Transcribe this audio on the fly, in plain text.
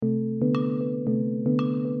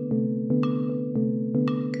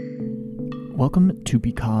Welcome to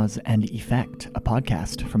Because and Effect, a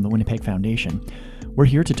podcast from the Winnipeg Foundation. We're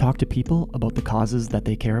here to talk to people about the causes that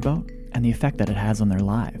they care about and the effect that it has on their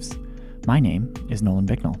lives. My name is Nolan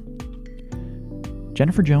Bicknell.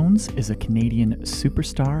 Jennifer Jones is a Canadian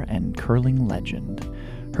superstar and curling legend.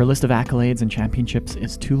 Her list of accolades and championships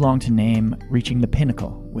is too long to name, reaching the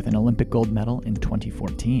pinnacle with an Olympic gold medal in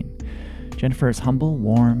 2014. Jennifer is humble,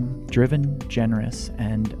 warm, driven, generous,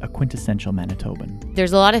 and a quintessential Manitoban.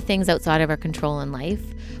 There's a lot of things outside of our control in life,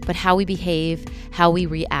 but how we behave, how we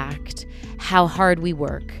react, how hard we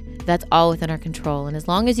work, that's all within our control. And as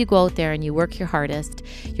long as you go out there and you work your hardest,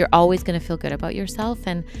 you're always going to feel good about yourself.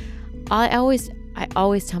 And I always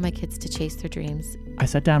tell my kids to chase their dreams. I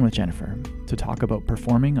sat down with Jennifer to talk about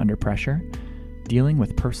performing under pressure, dealing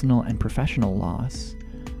with personal and professional loss,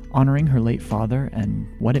 honoring her late father, and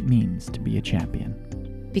what it means to be a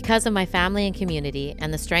champion. Because of my family and community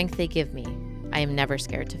and the strength they give me, I am never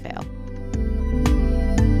scared to fail.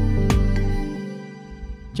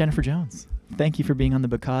 Jennifer Jones, thank you for being on the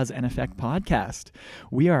Because and Effect podcast.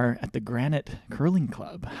 We are at the Granite Curling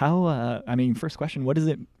Club. First question, what does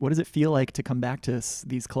it feel like to come back to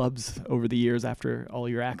these clubs over the years after all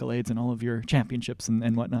your accolades and all of your championships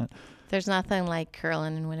and whatnot? There's nothing like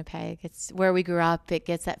curling in Winnipeg. It's where we grew up. It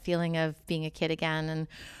gets that feeling of being a kid again and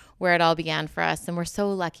where it all began for us. And we're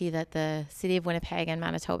so lucky that the city of Winnipeg and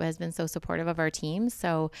Manitoba has been so supportive of our teams.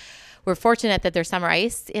 So we're fortunate that there's summer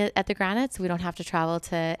ice at the Granite, so we don't have to travel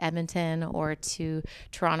to Edmonton or to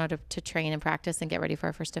Toronto to train and practice and get ready for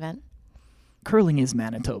our first event. Curling is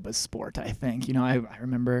Manitoba's sport, I think. You know, I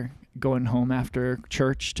remember going home after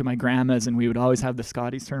church to my grandma's, and we would always have the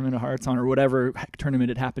Scotties Tournament of Hearts on, or whatever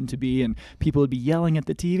tournament it happened to be, and people would be yelling at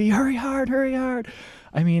the TV, hurry hard, hurry hard.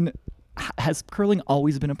 I mean, has curling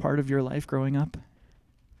always been a part of your life growing up?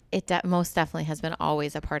 It most definitely has been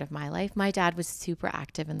always a part of my life. My dad was super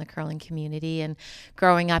active in the curling community, and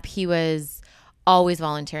growing up, he was always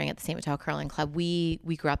volunteering at the St. Vital Curling Club. We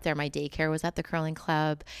grew up there. My daycare was at the curling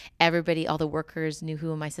club. Everybody, all the workers knew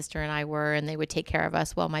who my sister and I were, and they would take care of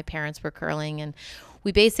us while my parents were curling. And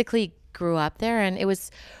we basically grew up there, and it was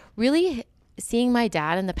really seeing my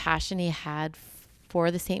dad and the passion he had for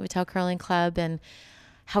the St. Vital Curling Club and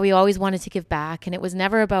how he always wanted to give back. And it was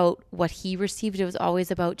never about what he received. It was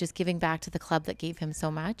always about just giving back to the club that gave him so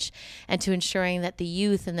much, and to ensuring that the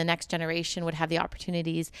youth and the next generation would have the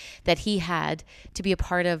opportunities that he had to be a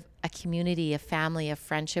part of a community, a family, a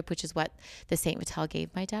friendship, which is what the St. Vital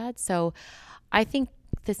gave my dad. So I think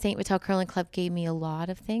the St. Vital Curling Club gave me a lot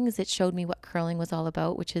of things. It showed me what curling was all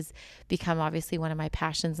about, which has become obviously one of my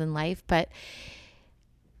passions in life. But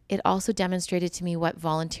it also demonstrated to me what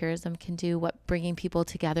volunteerism can do, what bringing people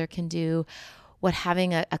together can do, what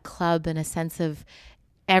having a club and a sense of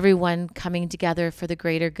everyone coming together for the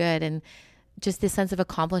greater good, and just this sense of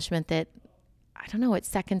accomplishment that, I don't know, it's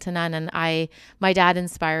second to none. And my dad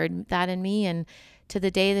inspired that in me. And to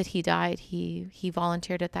the day that he died, he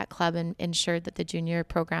volunteered at that club and ensured that the junior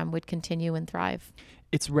program would continue and thrive.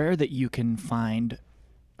 It's rare that you can find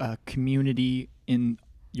a community in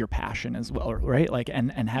your passion as well, right? Like, and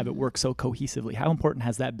have it work so cohesively. How important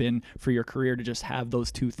has that been for your career to just have those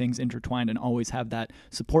two things intertwined and always have that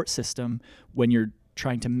support system when you're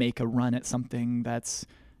trying to make a run at something that's,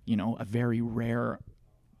 you know, a very rare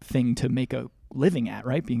thing to make a living at,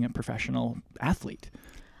 right? Being a professional athlete.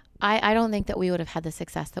 I don't think that we would have had the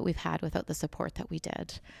success that we've had without the support that we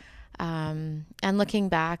did. And looking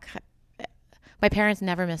back, my parents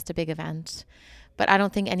never missed a big event. But I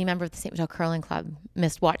don't think any member of the St. Vital Curling Club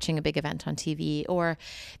missed watching a big event on TV, or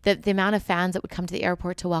the amount of fans that would come to the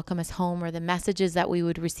airport to welcome us home, or the messages that we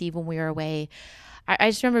would receive when we were away.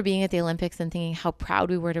 I just remember being at the Olympics and thinking how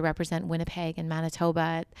proud we were to represent Winnipeg and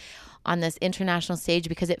Manitoba on this international stage,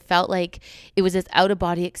 because it felt like it was this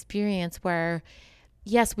out-of-body experience where,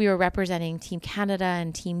 yes, we were representing Team Canada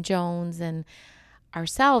and Team Jones and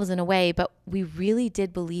ourselves in a way, but we really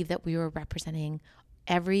did believe that we were representing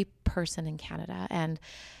every person in Canada, and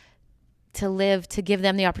to give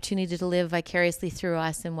them the opportunity to live vicariously through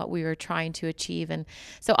us and what we were trying to achieve. And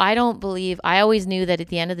so I always knew that at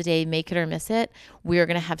the end of the day, make it or miss it, we were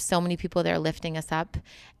going to have so many people there lifting us up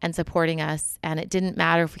and supporting us. And it didn't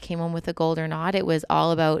matter if we came home with a gold or not. It was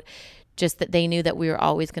all about just that they knew that we were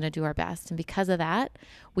always going to do our best. And because of that,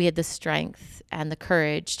 we had the strength and the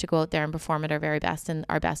courage to go out there and perform at our very best. And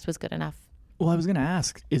our best was good enough. Well, I was going to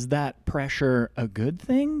ask, is that pressure a good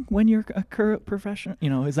thing when you're a professional?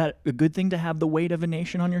 You know, is that a good thing to have the weight of a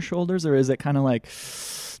nation on your shoulders? Or is it kind of like,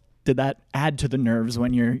 did that add to the nerves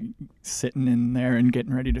when you're sitting in there and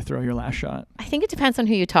getting ready to throw your last shot? I think it depends on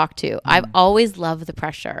who you talk to. I've always loved the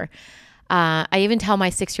pressure. I even tell my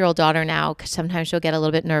 6-year-old daughter now, because sometimes she'll get a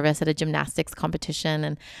little bit nervous at a gymnastics competition.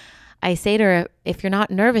 And I say to her, if you're not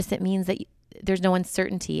nervous, it means that there's no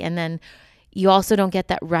uncertainty. And then you also don't get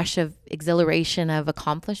that rush of exhilaration of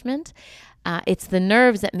accomplishment. It's the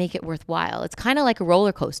nerves that make it worthwhile. It's kind of like a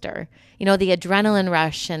roller coaster, the adrenaline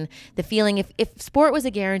rush and the feeling. If sport was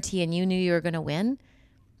a guarantee and you knew you were going to win,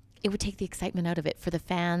 it would take the excitement out of it for the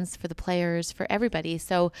fans, for the players, for everybody.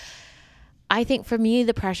 So I think for me,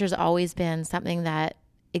 the pressure's always been something that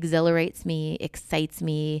exhilarates me, excites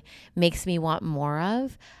me, makes me want more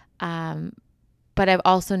of. But I've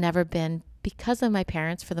also never been, because of my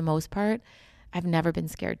parents for the most part, I've never been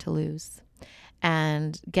scared to lose.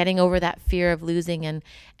 And getting over that fear of losing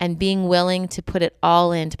and being willing to put it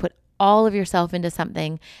all in, to put all of yourself into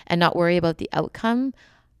something and not worry about the outcome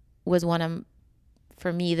was one of,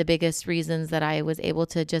 for me, the biggest reasons that I was able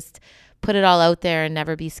to just put it all out there and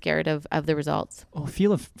never be scared of the results. Well,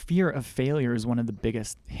 fear of failure is one of the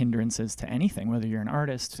biggest hindrances to anything, whether you're an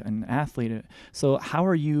artist, an athlete. So how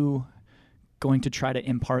are you going to try to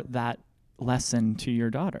impart that lesson to your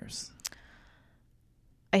daughters?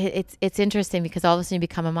 It's interesting because all of a sudden you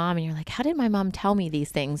become a mom and you're like, how did my mom tell me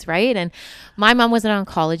these things, right? And my mom was an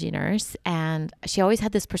oncology nurse, and she always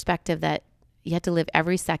had this perspective that you had to live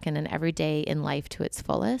every second and every day in life to its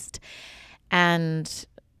fullest. And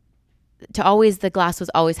the glass was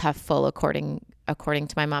always half full according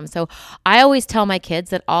to my mom. So I always tell my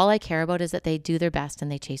kids that all I care about is that they do their best and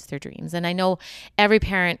they chase their dreams. And I know every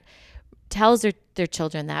parent tells their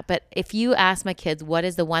children that, but if you ask my kids, what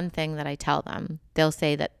is the one thing that I tell them, they'll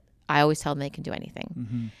say that I always tell them they can do anything.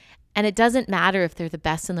 Mm-hmm. And it doesn't matter if they're the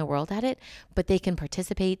best in the world at it, but they can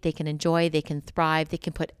participate, they can enjoy, they can thrive, they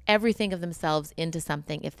can put everything of themselves into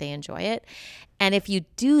something if they enjoy it. And if you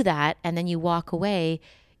do that and then you walk away,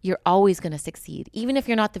 you're always going to succeed. Even if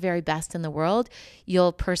you're not the very best in the world,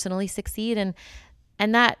 you'll personally succeed. And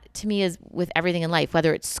that to me is with everything in life,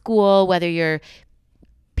 whether it's school, whether you're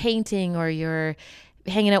painting or you're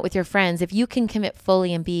hanging out with your friends. If you can commit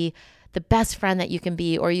fully and be the best friend that you can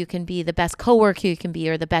be, or you can be the best coworker you can be,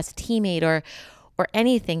 or the best teammate, or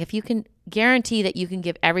anything, if you can guarantee that you can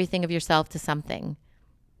give everything of yourself to something,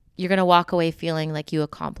 you're going to walk away feeling like you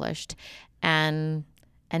accomplished and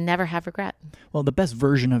never have regret. Well, the best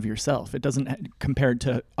version of yourself, it doesn't, compared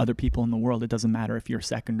to other people in the world, it doesn't matter if you're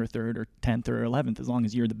second or third or 10th or 11th, as long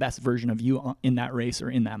as you're the best version of you in that race or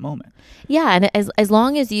in that moment. Yeah. And as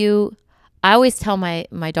long as you, I always tell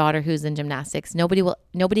my daughter who's in gymnastics,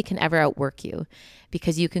 nobody can ever outwork you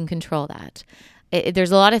because you can control that.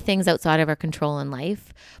 There's a lot of things outside of our control in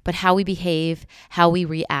life, but how we behave, how we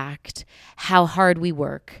react, how hard we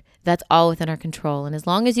work, that's all within our control. And as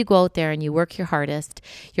long as you go out there and you work your hardest,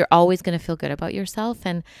 you're always going to feel good about yourself.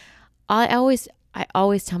 And I always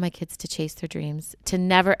tell my kids to chase their dreams, to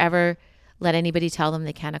never, ever let anybody tell them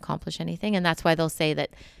they can't accomplish anything. And that's why they'll say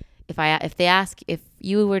that if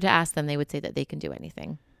you were to ask them, they would say that they can do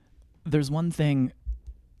anything. There's one thing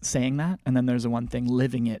saying that, and then there's one thing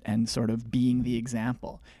living it and sort of being the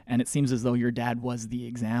example. And it seems as though your dad was the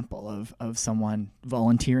example of someone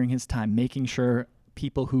volunteering his time, making sure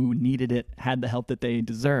people who needed it had the help that they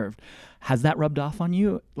deserved. Has that rubbed off on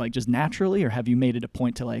you, like just naturally, or have you made it a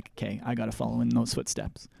point to like, okay, I got to follow in those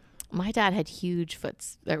footsteps? My dad had huge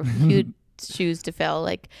shoes to fill.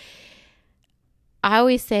 Like I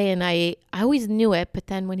always say, and I always knew it, but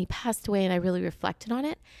then when he passed away and I really reflected on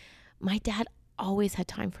it, my dad always had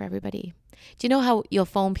time for everybody. Do you know how you'll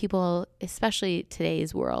phone people, especially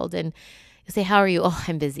today's world, and you say, how are you? Oh,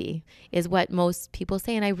 I'm busy, is what most people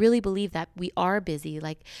say. And I really believe that we are busy.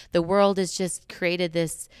 Like the world has just created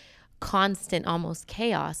this constant almost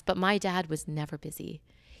chaos, but my dad was never busy.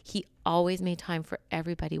 He always made time for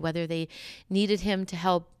everybody, whether they needed him to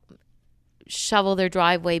help shovel their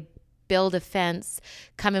driveway, build a fence,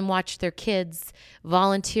 come and watch their kids,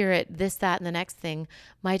 volunteer at this, that, and the next thing.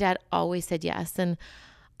 My dad always said yes. And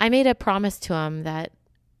I made a promise to him that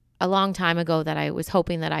a long time ago that I was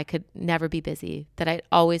hoping that I could never be busy, that I'd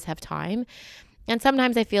always have time. And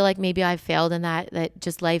sometimes I feel like maybe I've failed in that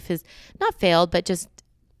just life has not failed, but just,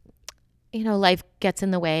 life gets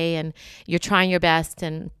in the way and you're trying your best.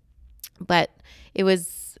 But it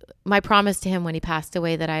was my promise to him when he passed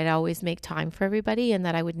away that I'd always make time for everybody and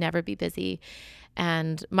that I would never be busy.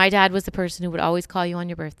 And my dad was the person who would always call you on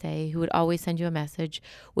your birthday, who would always send you a message,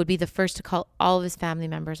 would be the first to call all of his family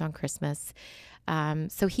members on Christmas.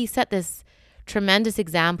 So he set this tremendous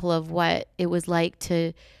example of what it was like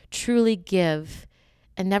to truly give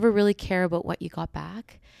and never really care about what you got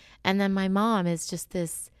back. And then my mom is just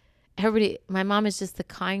my mom is just the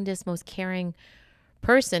kindest, most caring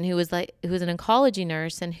person who was an oncology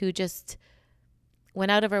nurse and who just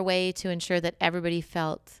went out of her way to ensure that everybody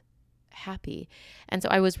felt happy. And so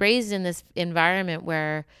I was raised in this environment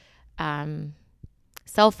where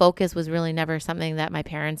self-focus was really never something that my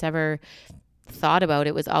parents ever thought about.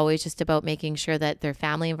 It was always just about making sure that their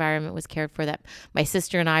family environment was cared for, that my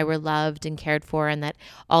sister and I were loved and cared for, and that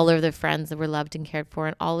all of their friends were loved and cared for,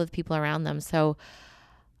 and all of the people around them. So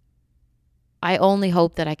I only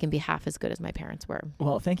hope that I can be half as good as my parents were.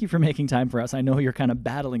 Well, thank you for making time for us. I know you're kind of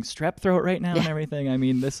battling strep throat right now and everything. I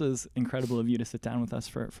mean, this is incredible of you to sit down with us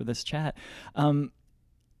for this chat. Your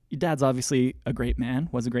dad's obviously a great man,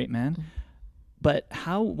 was a great man. Mm-hmm. But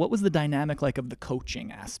what was the dynamic like of the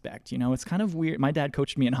coaching aspect? You know, it's kind of weird. My dad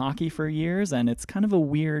coached me in hockey for years, and it's kind of a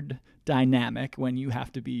weird dynamic when you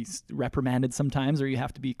have to be reprimanded sometimes, or you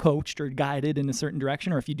have to be coached or guided in a certain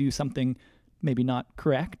direction, or if you do something maybe not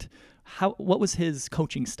correct. What was his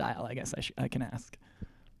coaching style, I guess I can ask?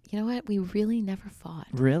 You know what? We really never fought.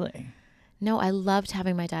 Really? No, I loved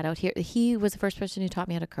having my dad out here. He was the first person who taught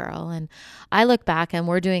me how to curl. And I look back and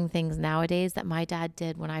we're doing things nowadays that my dad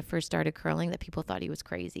did when I first started curling that people thought he was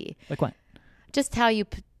crazy. Like what? Just how you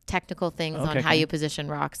technical things on how you position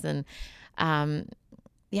rocks. And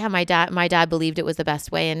my dad believed it was the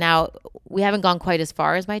best way. And now we haven't gone quite as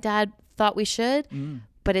far as my dad thought we should.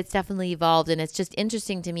 But it's definitely evolved. And it's just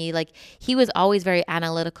interesting to me. Like, he was always very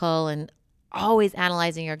analytical and always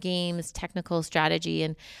analyzing our games, technical strategy.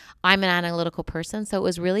 And I'm an analytical person. So it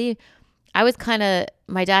was really,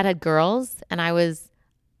 my dad had girls and I was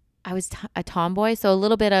a tomboy. So a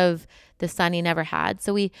little bit of the son he never had.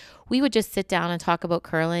 So we would just sit down and talk about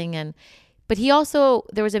curling. But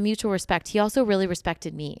there was a mutual respect. He also really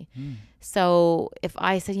respected me. So if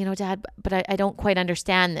I said, Dad, but I don't quite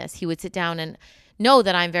understand this, he would sit down and know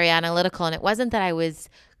that I'm very analytical. And it wasn't that I was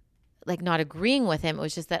like not agreeing with him. It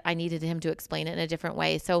was just that I needed him to explain it in a different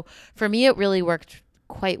way. So for me, it really worked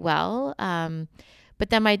quite well. But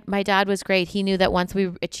then my dad was great. He knew that once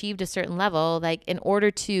we achieved a certain level, like in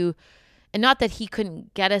order to, and not that he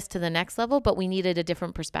couldn't get us to the next level, but we needed a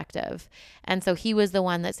different perspective. And so he was the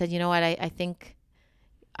one that said, you know what, I think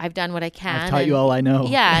I've done what I can. I've taught you all I know.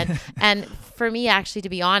 Yeah. And for me, actually, to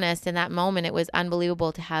be honest, in that moment, it was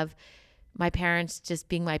unbelievable to have my parents just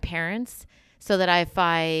being my parents, so that if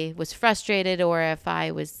I was frustrated or if I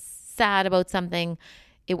was sad about something,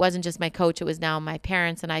 it wasn't just my coach, it was now my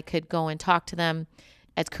parents, and I could go and talk to them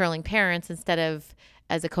as curling parents instead of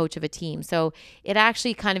as a coach of a team. So it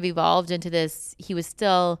actually kind of evolved into this. He was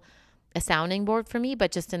still a sounding board for me,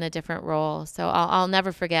 but just in a different role. So I'll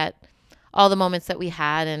never forget all the moments that we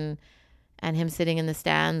had and him sitting in the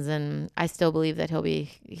stands. And I still believe that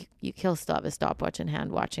he'll still have a stopwatch in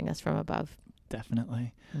hand watching us from above.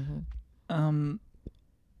 Definitely. Mm-hmm.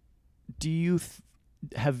 Do you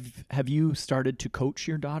have you started to coach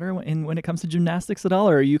your daughter when it comes to gymnastics at all,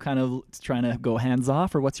 or are you kind of trying to go hands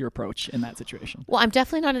off, or what's your approach in that situation? Well, I'm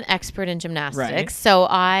definitely not an expert in gymnastics, right. So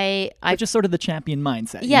I just sort of the champion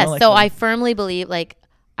mindset. Yes, I firmly believe, like,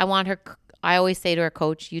 I want her. I always say to her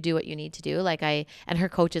coach, you do what you need to do. And her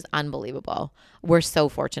coach is unbelievable. We're so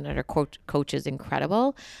fortunate. Her coach is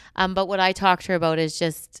incredible. But what I talked to her about is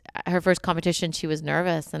just her first competition, she was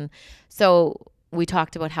nervous. And so we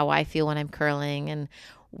talked about how I feel when I'm curling and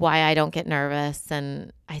why I don't get nervous.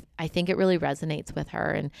 And I think it really resonates with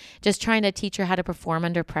her, and just trying to teach her how to perform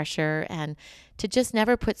under pressure and to just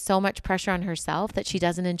never put so much pressure on herself that she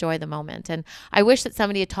doesn't enjoy the moment. And I wish that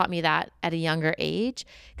somebody had taught me that at a younger age,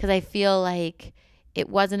 because I feel like it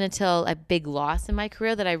wasn't until a big loss in my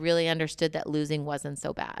career that I really understood that losing wasn't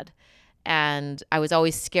so bad. And I was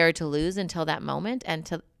always scared to lose until that moment. And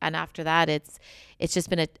after that, it's just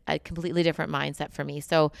been a completely different mindset for me.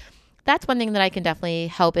 So that's one thing that I can definitely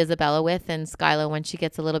help Isabella with, and Skyla when she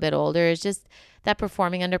gets a little bit older, is just that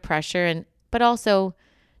performing under pressure, but also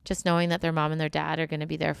just knowing that their mom and their dad are going to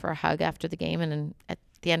be there for a hug after the game. And at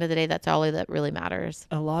the end of the day, that's all that really matters.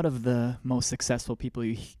 A lot of the most successful people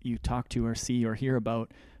you talk to or see or hear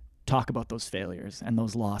about talk about those failures and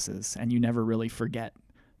those losses, and you never really forget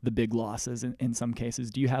the big losses in some cases.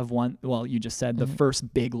 Do you have one? Well, you just said the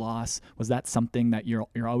first big loss. Was that something that you're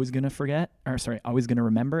always going to forget, always going to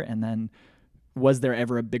remember? And then was there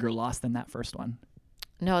ever a bigger loss than that first one?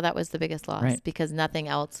 No, that was the biggest loss, right? Because nothing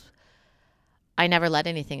else, I never let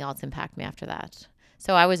anything else impact me after that.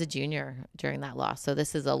 So I was a junior during that loss. So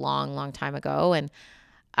this is a long, long time ago. And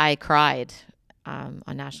I cried on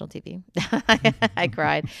national TV. I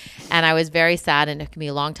cried, and I was very sad, and it took me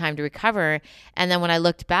a long time to recover. And then when I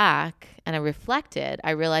looked back and I reflected, I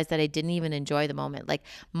realized that I didn't even enjoy the moment. Like,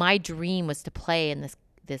 my dream was to play in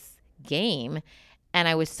this game, and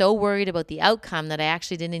I was so worried about the outcome that I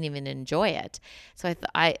actually didn't even enjoy it. So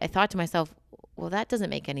I thought to myself, well, that doesn't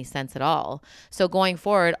make any sense at all. So going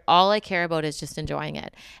forward, all I care about is just enjoying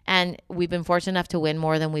it. And we've been fortunate enough to win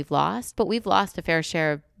more than we've lost, but we've lost a fair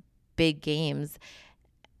share of big games.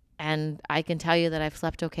 And I can tell you that I've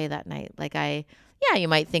slept okay that night. Like you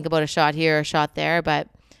might think about a shot here, a shot there, but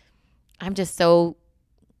I'm just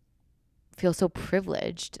feel so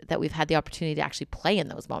privileged that we've had the opportunity to actually play in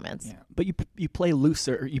those moments. Yeah. But you play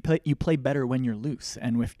looser. You play better when you're loose.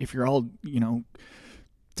 And if you're all,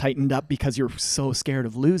 tightened up because you're so scared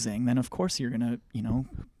of losing, then of course you're going to,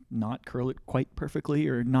 not curl it quite perfectly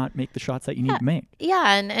or not make the shots that you need to make.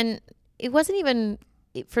 Yeah. And it wasn't even,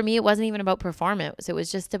 for me, it wasn't even about performance. It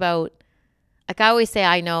was just about, like I always say,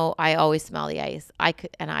 I know I always smell the ice. I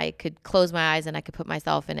could close my eyes and I could put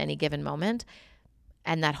myself in any given moment.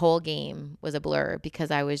 And that whole game was a blur because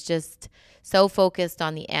I was just so focused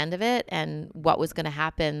on the end of it and what was going to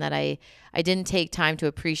happen that I didn't take time to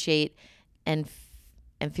appreciate and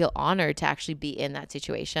feel honored to actually be in that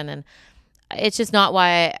situation. And it's just not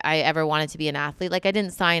why I ever wanted to be an athlete. Like I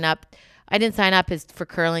didn't sign up as for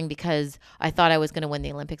curling because I thought I was going to win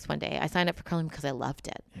the Olympics one day. I signed up for curling because I loved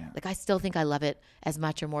it. Yeah. Like I still think I love it as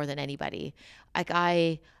much or more than anybody. Like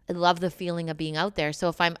I love the feeling of being out there. So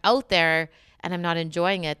if I'm out there and I'm not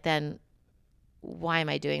enjoying it, then why am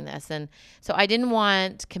I doing this? And so I didn't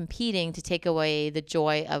want competing to take away the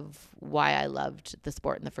joy of why I loved the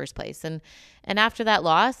sport in the first place. And after that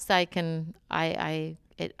loss, I've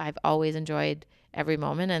always enjoyed every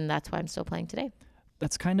moment, and that's why I'm still playing today.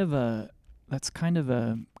 That's kind of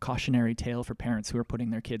a cautionary tale for parents who are putting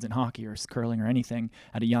their kids in hockey or curling or anything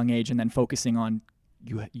at a young age and then focusing on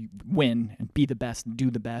you win and be the best and do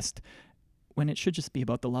the best, when it should just be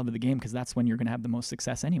about the love of the game, because that's when you're going to have the most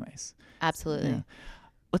success anyways. Absolutely. Yeah.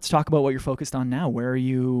 Let's talk about what you're focused on now. What are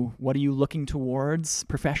you looking towards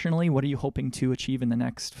professionally? What are you hoping to achieve in the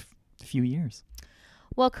next few years?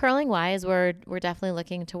 Well, curling wise, we're definitely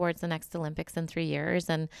looking towards the next Olympics in 3 years.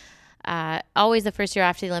 And always the first year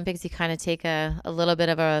after the Olympics, you kind of take a little bit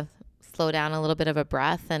of a slow down, a little bit of a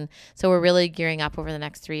breath. And so we're really gearing up over the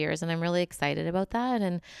next 3 years. And I'm really excited about that.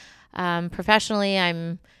 And professionally,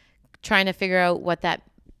 I'm trying to figure out what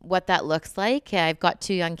that looks like. I've got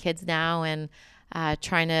 2 young kids now, and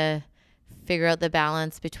trying to figure out the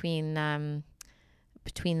balance between them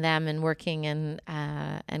and working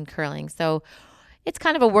and curling. So it's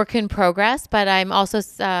kind of a work in progress. But I'm also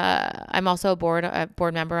a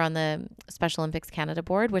board member on the Special Olympics Canada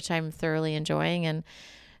board, which I'm thoroughly enjoying, and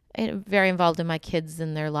very involved in my kids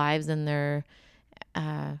and their lives and their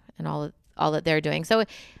and all that they're doing. So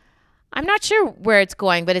I'm not sure where it's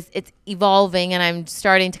going, but it's evolving, and I'm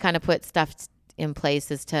starting to kind of put stuff in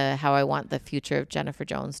place as to how I want the future of Jennifer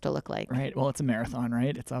Jones to look like. Right. Well, it's a marathon,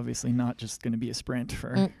 right? It's obviously not just going to be a sprint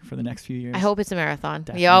for the next few years. I hope it's a marathon.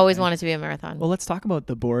 Definitely. You always want it to be a marathon. Well, let's talk about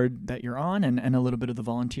the board that you're on and a little bit of the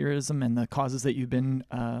volunteerism and the causes that you've been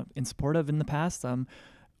in support of in the past.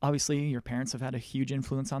 Obviously, your parents have had a huge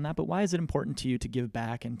influence on that, but why is it important to you to give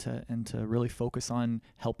back and to really focus on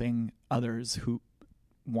helping others who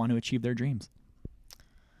want to achieve their dreams?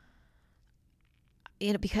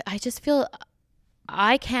 Because I just feel,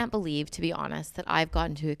 I can't believe, to be honest, that I've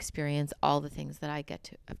gotten to experience all the things that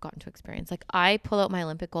I've gotten to experience. Like I pull out my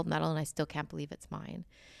Olympic gold medal and I still can't believe it's mine.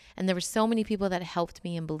 And there were so many people that helped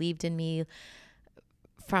me and believed in me,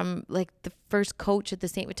 from like the first coach at the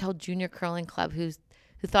St. Vital Junior Curling Club who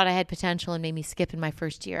thought I had potential and made me skip in my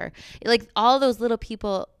first year. Like all those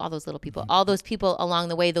people along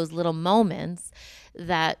the way, those little moments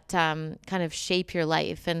that kind of shape your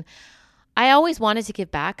life. And I always wanted to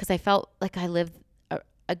give back because I felt like I lived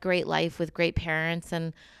a great life with great parents.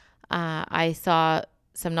 And I saw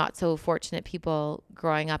some not so fortunate people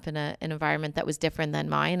growing up in an environment that was different than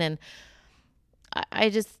mine. And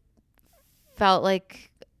I just felt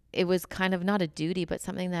like it was kind of not a duty, but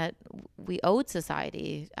something that we owed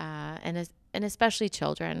society, and especially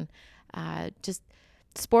children. Just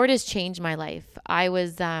sport has changed my life. I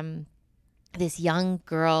was this young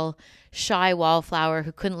girl, shy wallflower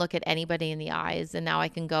who couldn't look at anybody in the eyes, and now I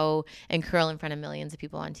can go and curl in front of millions of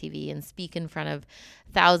people on TV and speak in front of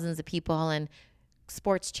thousands of people. And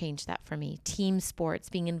sports changed that for me. Team sports,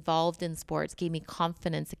 being involved in sports, gave me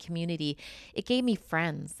confidence, a community. It gave me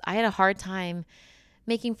friends. I had a hard time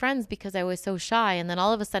making friends because I was so shy. And then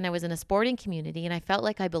all of a sudden I was in a sporting community and I felt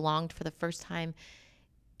like I belonged for the first time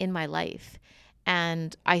in my life.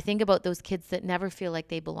 And I think about those kids that never feel like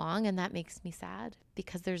they belong, and that makes me sad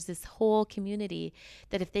because there's this whole community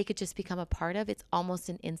that if they could just become a part of, it's almost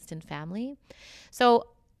an instant family. So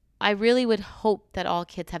I really would hope that all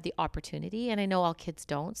kids have the opportunity, and I know all kids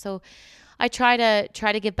don't. So I try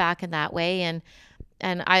to give back in that way. And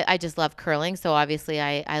I just love curling. So obviously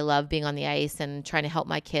I love being on the ice and trying to help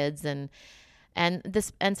my kids and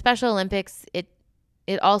Special Olympics,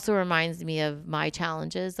 it also reminds me of my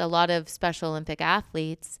challenges. A lot of Special Olympic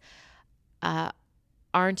athletes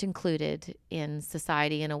aren't included in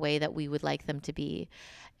society in a way that we would like them to be.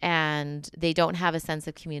 And they don't have a sense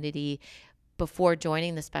of community before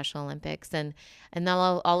joining the Special Olympics. And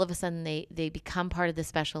now all of a sudden they become part of the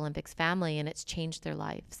Special Olympics family, and it's changed their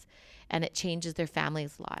lives. And it changes their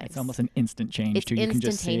family's lives. It's almost an instant change. It's too. You can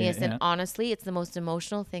just see instantaneous. it, yeah. And honestly, it's the most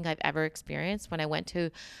emotional thing I've ever experienced when I went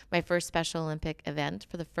to my first Special Olympic event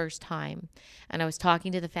for the first time. And I was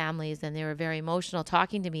talking to the families, and they were very emotional,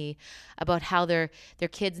 talking to me about how their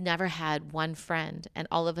kids never had one friend. And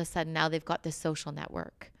all of a sudden now they've got this social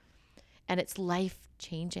network. And it's life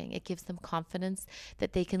changing. It gives them confidence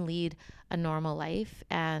that they can lead a normal life,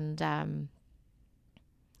 and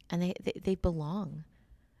they belong.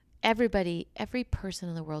 Every person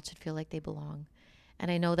in the world should feel like they belong.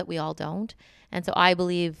 And I know that we all don't. And so I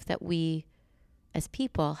believe that we as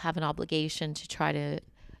people have an obligation to try to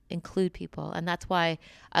include people. And that's why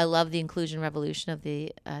I love the inclusion revolution of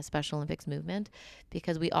the Special Olympics movement,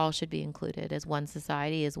 because we all should be included as one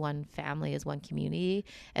society, as one family, as one community,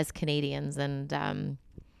 as Canadians. And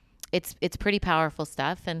it's pretty powerful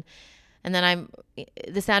stuff. And then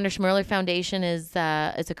the Sandra Schmirler Foundation is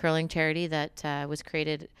a curling charity that was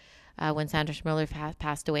created when Sandra Schmirler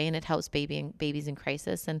passed away, and it helps babies in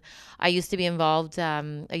crisis. And I used to be involved.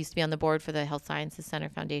 I used to be on the board for the Health Sciences Center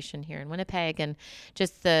Foundation here in Winnipeg, and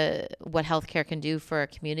just what healthcare can do for a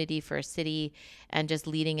community, for a city, and just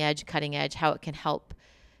leading edge, cutting edge, how it can help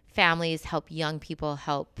families, help young people,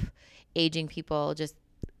 help aging people.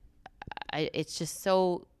 It's just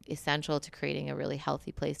so essential to creating a really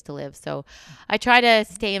healthy place to live. So I try to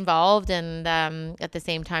stay involved, and at the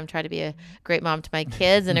same time try to be a great mom to my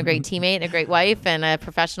kids and a great teammate and a great wife and a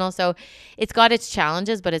professional. So it's got its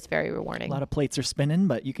challenges, but it's very rewarding. A lot of plates are spinning,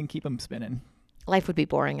 but you can keep them spinning. Life would be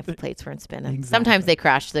boring if the plates weren't spinning. Exactly. Sometimes they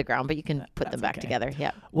crash to the ground, but you can put them back together.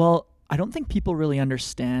 Yeah. Well, I don't think people really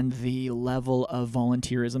understand the level of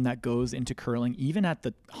volunteerism that goes into curling, even at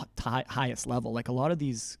the highest level. Like, a lot of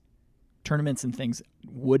these tournaments and things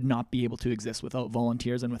would not be able to exist without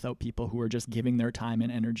volunteers and without people who are just giving their time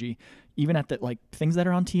and energy. Even at the things that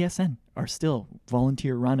are on TSN are still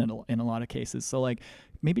volunteer run in a lot of cases. So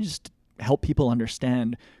maybe just help people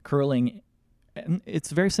understand curling. And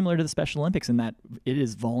it's very similar to the Special Olympics in that it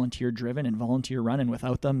is volunteer driven and volunteer run, and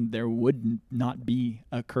without them there would not be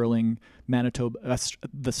a curling Manitoba,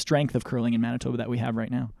 the strength of curling in Manitoba that we have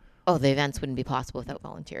right now. Oh, the events wouldn't be possible without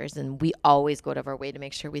volunteers. And we always go out of our way to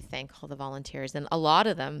make sure we thank all the volunteers. And a lot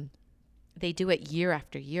of them, they do it year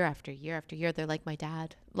after year after year after year. They're like my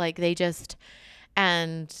dad.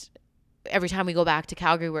 And every time we go back to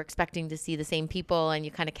Calgary, we're expecting to see the same people, and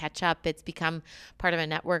you kind of catch up. It's become part of a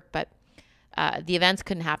network. But the events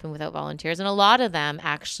couldn't happen without volunteers. And a lot of them,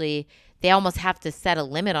 actually, they almost have to set a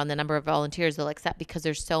limit on the number of volunteers they'll accept, because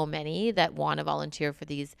there's so many that want to volunteer for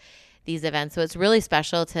these events. So it's really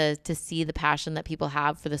special to see the passion that people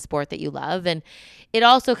have for the sport that you love. And it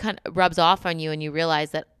also kind of rubs off on you, and you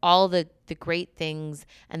realize that all the great things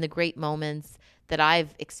and the great moments that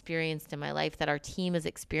I've experienced in my life, that our team has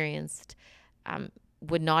experienced,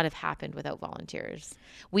 would not have happened without volunteers.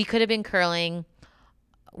 We could have been curling,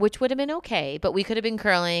 which would have been okay, but we could have been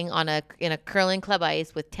curling in a curling club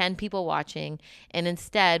ice with 10 people watching, and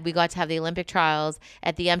instead we got to have the Olympic trials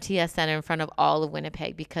at the MTS Center in front of all of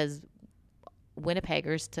Winnipeg, because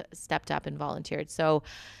Winnipeggers stepped up and volunteered. So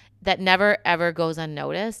that never ever goes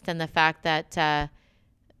unnoticed, and the fact that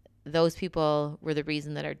those people were the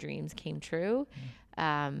reason that our dreams came true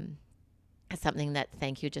is something that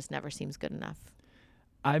thank you just never seems good enough.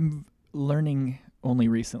 I'm learning only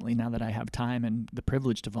recently, now that I have time and the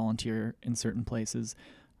privilege to volunteer in certain places,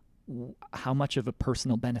 how much of a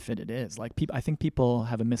personal benefit it is. I think people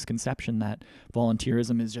have a misconception that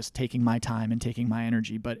volunteerism is just taking my time and taking my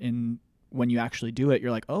energy, but when you actually do it,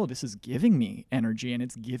 you're like, oh, this is giving me energy and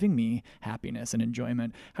it's giving me happiness and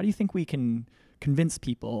enjoyment. How do you think we can convince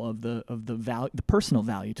people of the value, the personal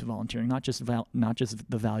value to volunteering, not just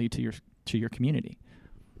the value to your community?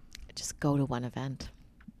 Just go to one event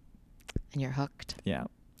and you're hooked. Yeah.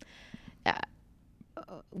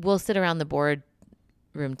 We'll sit around the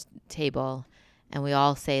boardroom table and we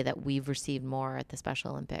all say that we've received more at the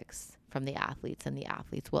Special Olympics from the athletes than the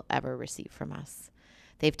athletes will ever receive from us.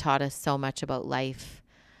 They've taught us so much about life,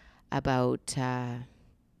 about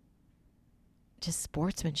just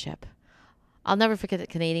sportsmanship. I'll never forget the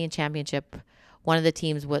Canadian Championship. One of the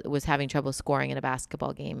teams was having trouble scoring in a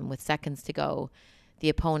basketball game. And with seconds to go, the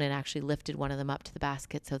opponent actually lifted one of them up to the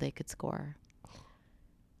basket so they could score.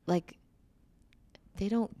 like they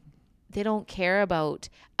don't care about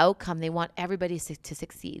outcome. They want everybody to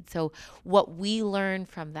succeed. So what we learn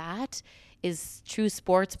from that is true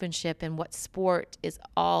sportsmanship and what sport is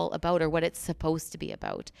all about, or what it's supposed to be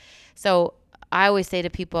about. So I always say to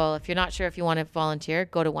people, if you're not sure if you want to volunteer,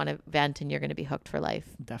 go to one event and you're going to be hooked for life.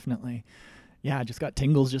 Definitely. Yeah, I just got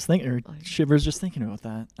tingles just thinking, or shivers just thinking about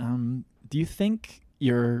that. Do you think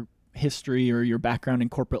your history or your background in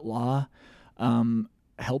corporate law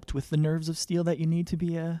helped with the nerves of steel that you need to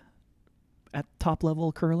be at top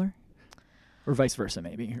level curler? Or vice versa,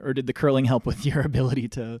 maybe? Or did the curling help with your ability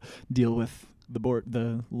to deal with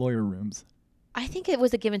the lawyer rooms? I think it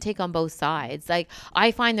was a give and take on both sides. Like,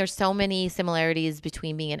 I find there's so many similarities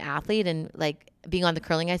between being an athlete and like being on the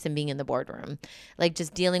curling ice and being in the boardroom. Like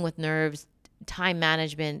just dealing with nerves, time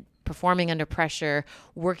management, performing under pressure,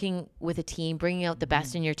 working with a team, bringing out the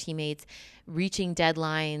best in your teammates, reaching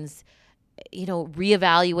deadlines,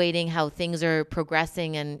 reevaluating how things are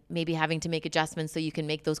progressing and maybe having to make adjustments so you can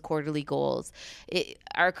make those quarterly goals.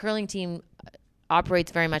 Our curling team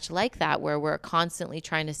operates very much like that, where we're constantly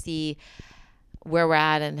trying to see where we're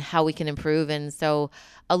at and how we can improve. And so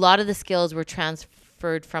a lot of the skills were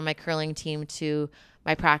transferred from my curling team to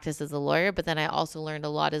my practice as a lawyer, but then I also learned a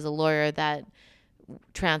lot as a lawyer that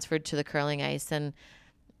transferred to the curling ice. And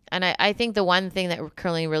I think the one thing that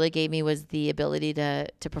curling really gave me was the ability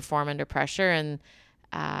to perform under pressure, and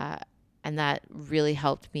that really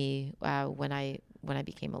helped me when I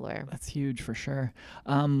became a lawyer. That's huge for sure.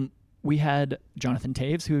 We had Jonathan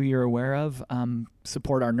Taves, who you're aware of,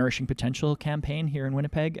 support our Nourishing Potential campaign here in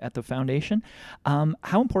Winnipeg at the foundation.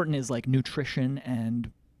 How important is like nutrition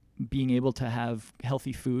and being able to have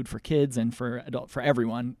healthy food for kids and for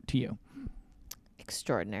everyone to you?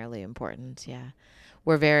 Extraordinarily important. Yeah.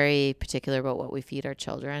 We're very particular about what we feed our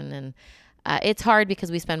children, and it's hard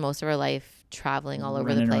because we spend most of our life traveling all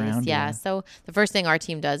over the place. Around, yeah. So the first thing our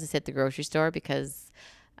team does is hit the grocery store, because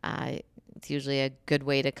it's usually a good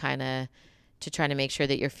way to try to make sure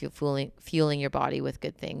that you're fueling your body with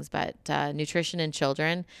good things. But nutrition in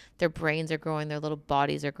children, their brains are growing, their little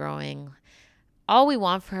bodies are growing. All we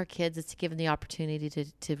want for our kids is to give them the opportunity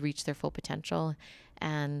to reach their full potential.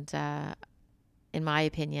 And in my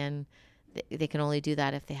opinion, they can only do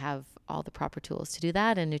that if they have all the proper tools to do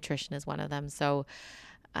that, and nutrition is one of them. So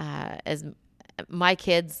as my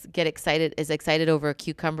kids get as excited over a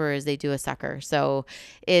cucumber as they do a sucker. So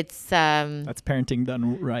it's that's parenting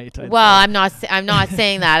done right. I'm not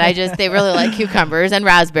saying that. They really like cucumbers and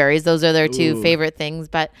raspberries. Those are their two favorite things.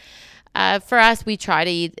 But for us, we try to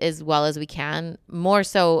eat as well as we can, more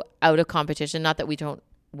so out of competition. Not that we don't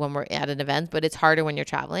when we're at an event, but it's harder when you're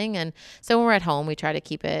traveling. And so when we're at home, we try to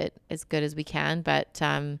keep it as good as we can. But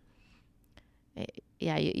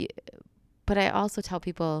but I also tell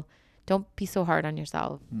people, don't be so hard on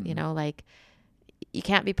yourself. Like you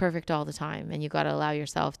can't be perfect all the time, and you got to allow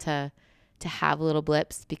yourself to have little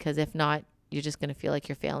blips, because if not, you're just going to feel like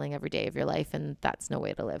you're failing every day of your life, and that's no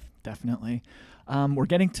way to live. Definitely. We're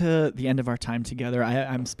getting to the end of our time together.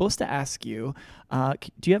 I'm supposed to ask you,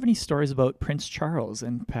 do you have any stories about Prince Charles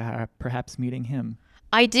and perhaps meeting him?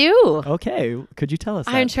 I do. Okay. Could you tell us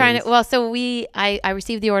that, I'm trying please? to, well, so I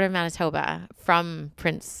received the Order of Manitoba from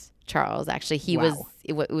Prince Charles. Actually,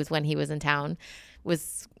 it was when he was in town. It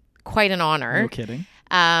was quite an honor. No kidding.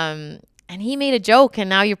 And he made a joke, and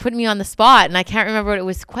now you're putting me on the spot, and I can't remember what it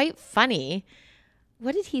was. Quite funny.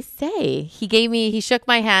 What did he say? He shook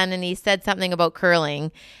my hand and he said something about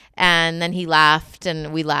curling, and then he laughed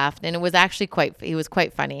and we laughed, and it was actually he was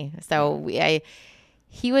quite funny. So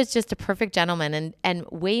he was just a perfect gentleman, and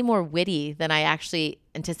way more witty than I actually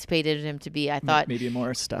anticipated him to be. I thought maybe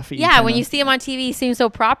more stuffy. Yeah. When you see him on TV, he seems so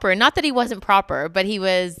proper. Not that he wasn't proper, but he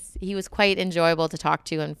was quite enjoyable to talk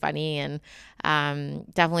to and funny, and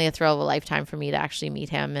definitely a thrill of a lifetime for me to actually meet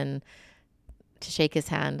him and to shake his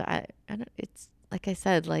hand. It's like I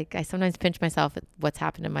said, like I sometimes pinch myself at what's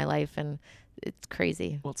happened in my life, and it's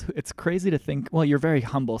crazy. Well, it's crazy to think, well, you're very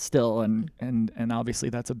humble still, and obviously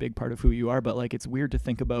that's a big part of who you are, but like it's weird to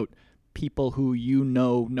think about people who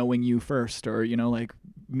knowing you first, or like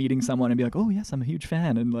meeting someone and be like, oh yes, I'm a huge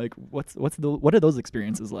fan, and like what are those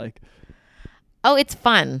experiences like? Oh, it's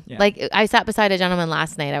fun. Yeah. Like I sat beside a gentleman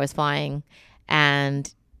last night. I was flying,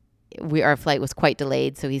 and our flight was quite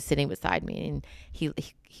delayed, so he's sitting beside me, and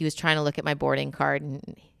he was trying to look at my boarding card, and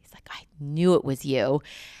he's like, I knew it was you.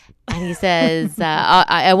 And he says,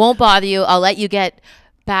 I won't bother you. I'll let you get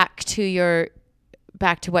back to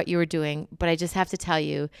what you were doing. But I just have to tell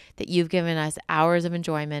you that you've given us hours of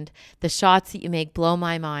enjoyment. The shots that you make blow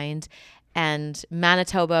my mind. And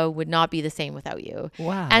Manitoba would not be the same without you.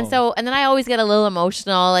 Wow. And then I always get a little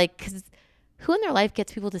emotional, like, 'cause who in their life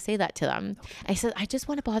gets people to say that to them? I said, I just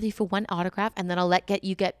want to bother you for one autograph, and then I'll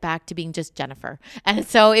get back to being just Jennifer. And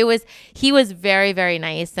so he was very, very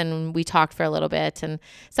nice, and we talked for a little bit. And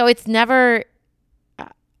so it's never,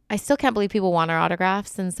 I still can't believe people want our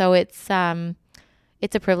autographs. And so it's a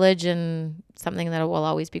privilege and something that I will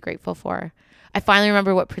always be grateful for. I finally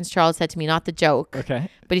remember what Prince Charles said to me, not the joke, Okay.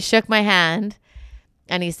 but he shook my hand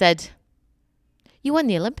and he said, "You won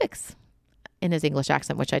the Olympics," in his English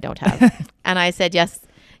accent, which I don't have. And I said,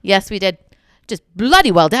 yes, we did. Just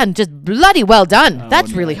bloody well done. Just bloody well done.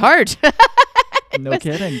 That's really hard. No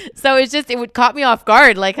kidding. So it would caught me off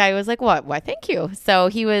guard. Like I was like, what? Why? Thank you. So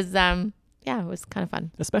he was, it was kind of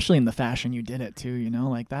fun. Especially in the fashion you did it too,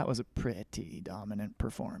 like that was a pretty dominant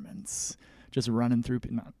performance. Just running through.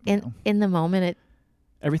 In the moment,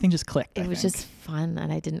 everything just clicked. It was just fun,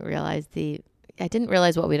 and I didn't realize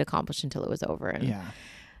what we'd accomplished until it was over. And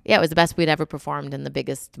yeah, it was the best we'd ever performed in the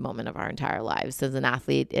biggest moment of our entire lives. As an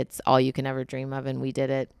athlete, it's all you can ever dream of, and we did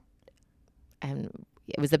it. And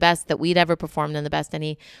it was the best that we'd ever performed and the best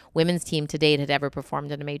any women's team to date had ever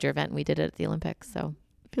performed in a major event. And we did it at the Olympics. So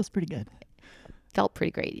it feels pretty good. Felt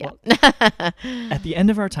pretty great, yeah. Well, at the end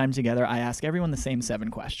of our time together, I ask everyone the same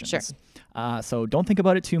 7 questions. Sure. So don't think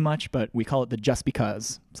about it too much, but we call it the Just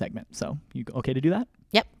Because segment. So you okay to do that?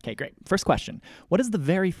 Yep. Okay, great. First question. What is the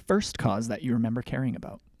very first cause that you remember caring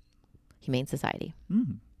about? Humane Society.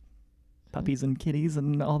 Puppies and kitties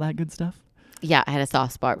and all that good stuff? Yeah, I had a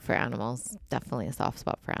soft spot for animals. Definitely a soft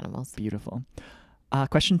spot for animals. Beautiful.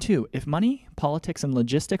 Question 2. If money, politics, and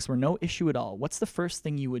logistics were no issue at all, what's the first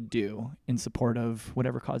thing you would do in support of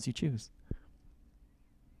whatever cause you choose?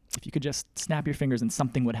 If you could just snap your fingers and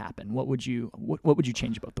something would happen, what would you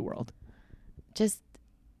change about the world? Just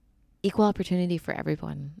equal opportunity for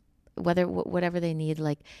everyone, whatever they need,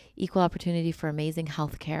 like equal opportunity for amazing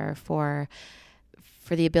healthcare, for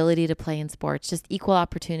the ability to play in sports, just equal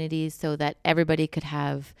opportunities so that everybody could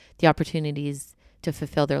have the opportunities to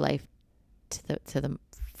fulfill their life to the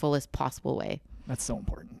fullest possible way. That's so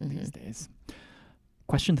important these days.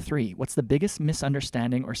 Question 3. What's the biggest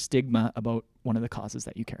misunderstanding or stigma about one of the causes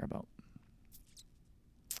that you care about?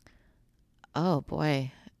 Oh,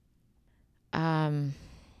 boy.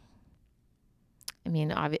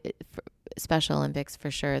 Special Olympics,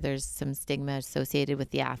 for sure, there's some stigma associated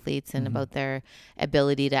with the athletes and about their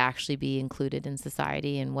ability to actually be included in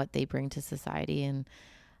society and what they bring to society. And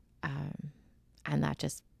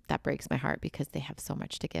that breaks my heart because they have so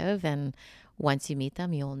much to give. And once you meet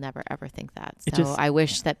them, you'll never, ever think that. So I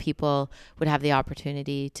wish that people would have the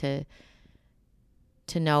opportunity to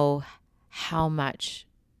know how much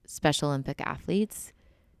Special Olympic athletes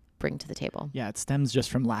bring to the table. Yeah, it stems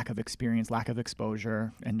just from lack of experience, lack of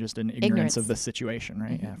exposure, and just an ignorance of the situation,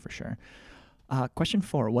 right? Yeah, for sure. Question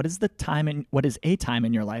 4. What is a time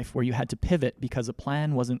in your life where you had to pivot because a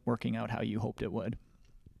plan wasn't working out how you hoped it would?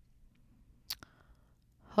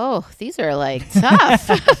 Oh, these are like tough.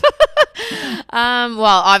 Well,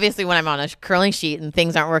 obviously when I'm on a curling sheet and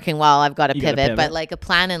things aren't working well, I've got to pivot. But like a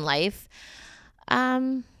plan in life,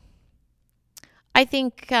 I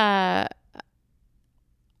think I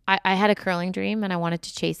had a curling dream and I wanted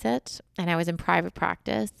to chase it. And I was in private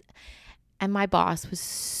practice. And my boss was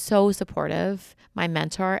so supportive, my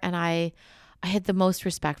mentor, and I had the most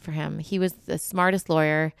respect for him. He was the smartest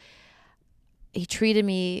lawyer. He treated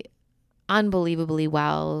me unbelievably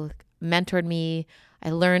well, mentored me.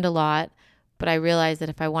 I learned a lot, but I realized that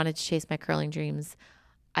if I wanted to chase my curling dreams,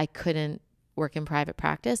 I couldn't work in private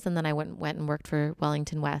practice. And then I went and worked for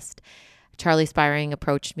Wellington West. Charlie Spiring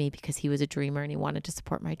approached me because he was a dreamer and he wanted to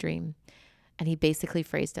support my dream. And he basically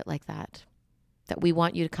phrased it like that we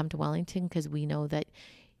want you to come to Wellington because we know that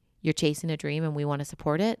you're chasing a dream and we want to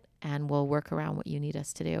support it and we'll work around what you need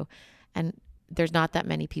us to do. And there's not that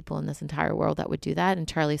many people in this entire world that would do that. And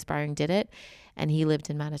Charlie Spiring did it. And he lived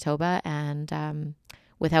in Manitoba. And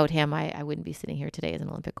without him, I wouldn't be sitting here today as an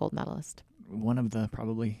Olympic gold medalist. One of the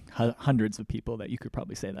probably hundreds of people that you could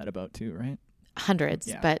probably say that about too, right? Hundreds.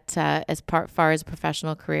 Yeah. But as far as a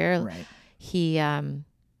professional career, right. He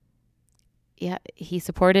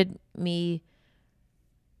supported me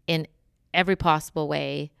in every possible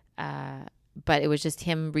way. But it was just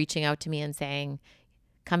him reaching out to me and saying,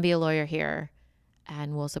 come be a lawyer here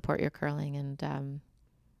and we'll support your curling. And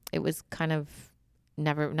it was kind of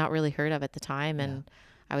not really heard of at the time. And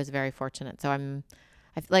I was very fortunate. So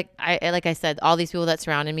like I said, all these people that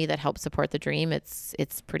surrounded me that helped support the dream, it's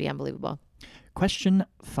pretty unbelievable. Question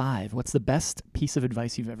 5. What's the best piece of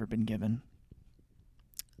advice you've ever been given?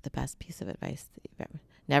 The best piece of advice that you've ever...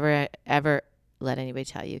 Never, ever let anybody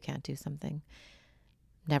tell you can't do something.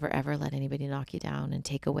 Never, ever let anybody knock you down and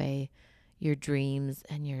take away your dreams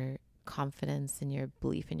and your confidence and your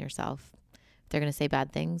belief in yourself. If they're going to say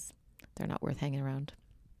bad things, they're not worth hanging around.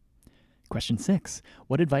 Question 6.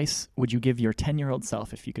 What advice would you give your 10-year-old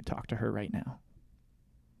self if you could talk to her right now?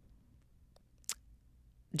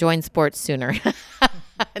 Join sports sooner.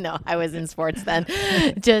 No, I was in sports then.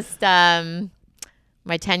 Just my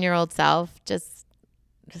 10-year-old self, just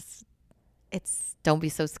don't be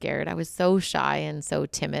so scared. I was so shy and so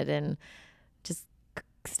timid, and just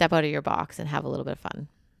step out of your box and have a little bit of fun.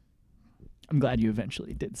 I'm glad you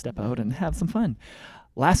eventually did step out and have some fun.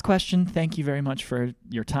 Last question. Thank you very much for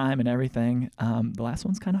your time and everything. The last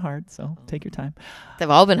one's kind of hard, so take your time. They've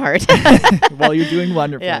all been hard. Well, you're doing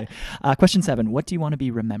wonderfully. Yeah. Question 7. What do you want to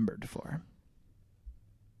be remembered for?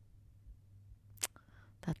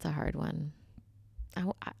 That's a hard one.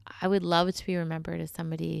 I would love to be remembered as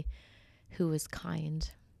somebody who was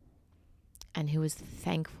kind and who was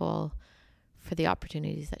thankful for the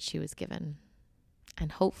opportunities that she was given.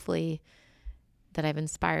 And hopefully that I've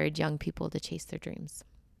inspired young people to chase their dreams.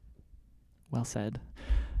 Well said.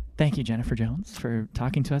 Thank you, Jennifer Jones, for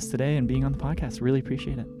talking to us today and being on the podcast. Really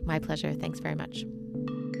appreciate it. My pleasure. Thanks very much.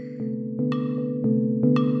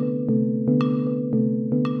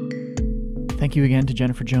 Thank you again to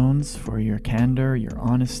Jennifer Jones for your candor, your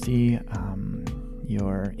honesty,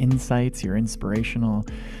 your insights, your inspirational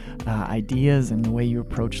ideas, and the way you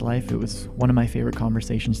approach life. It was one of my favorite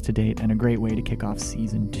conversations to date and a great way to kick off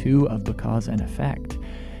season 2 of Because and Effect.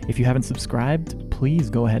 If you haven't subscribed,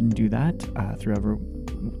 please go ahead and do that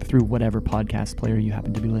through whatever podcast player you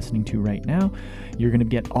happen to be listening to right now. You're going to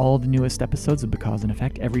get all the newest episodes of Because and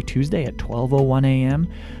Effect every Tuesday at 12:01 a.m.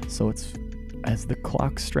 So it's as the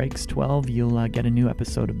clock strikes 12, you'll get a new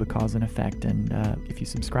episode of Because and Effect. And if you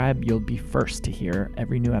subscribe, you'll be first to hear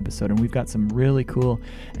every new episode. And we've got some really cool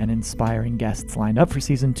and inspiring guests lined up for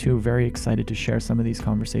season 2. Very excited to share some of these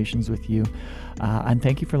conversations with you. And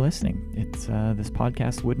thank you for listening. It's this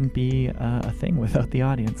podcast wouldn't be a thing without the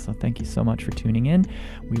audience. So thank you so much for tuning in.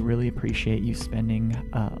 We really appreciate you spending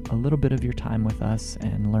a little bit of your time with us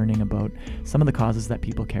and learning about some of the causes that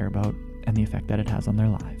people care about and the effect that it has on their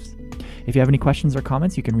lives. If you have any questions or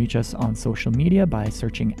comments, you can reach us on social media by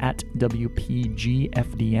searching at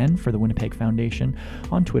WPGFDN for the Winnipeg Foundation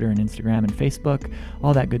on Twitter and Instagram and Facebook,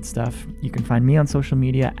 all that good stuff. You can find me on social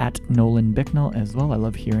media at Nolan Bicknell as well. I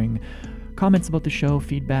love hearing comments about the show,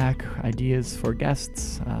 feedback, ideas for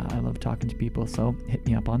guests. I love talking to people, so hit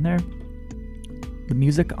me up on there. The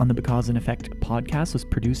music on the Because and Effect podcast was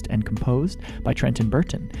produced and composed by Trenton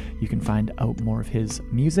Burton. You can find out more of his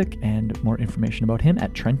music and more information about him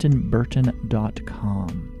at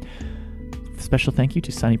trentonburton.com. Special thank you to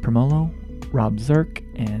Sonny Promolo, Rob Zirk,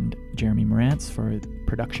 and Jeremy Morantz for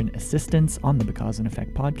production assistance on the Because and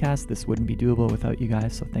Effect podcast. This wouldn't be doable without you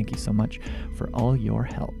guys, so thank you so much for all your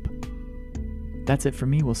help. That's it for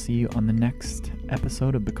me. We'll see you on the next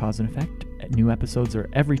episode of Because and Effect. New episodes are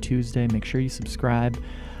every Tuesday. Make sure you subscribe.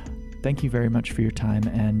 Thank you very much for your time,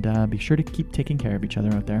 and be sure to keep taking care of each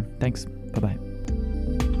other out there. Thanks. Bye-bye.